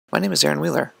My name is Aaron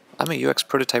Wheeler. I'm a UX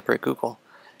prototyper at Google.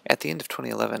 At the end of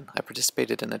 2011, I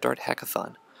participated in a Dart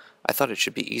hackathon. I thought it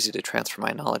should be easy to transfer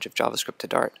my knowledge of JavaScript to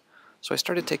Dart, so I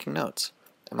started taking notes.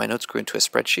 And my notes grew into a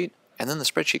spreadsheet, and then the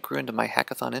spreadsheet grew into my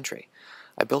hackathon entry.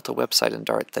 I built a website in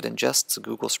Dart that ingests a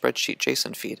Google spreadsheet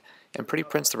JSON feed and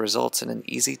pre-prints the results in an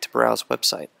easy-to-browse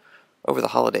website. Over the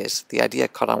holidays, the idea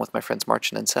caught on with my friends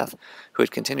Marcin and Seth, who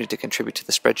had continued to contribute to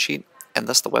the spreadsheet and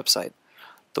thus the website.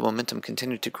 The momentum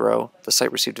continued to grow, the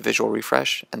site received a visual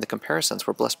refresh, and the comparisons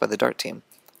were blessed by the Dart team.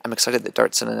 I'm excited that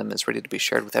Dart Synonym is ready to be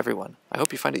shared with everyone. I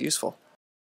hope you find it useful.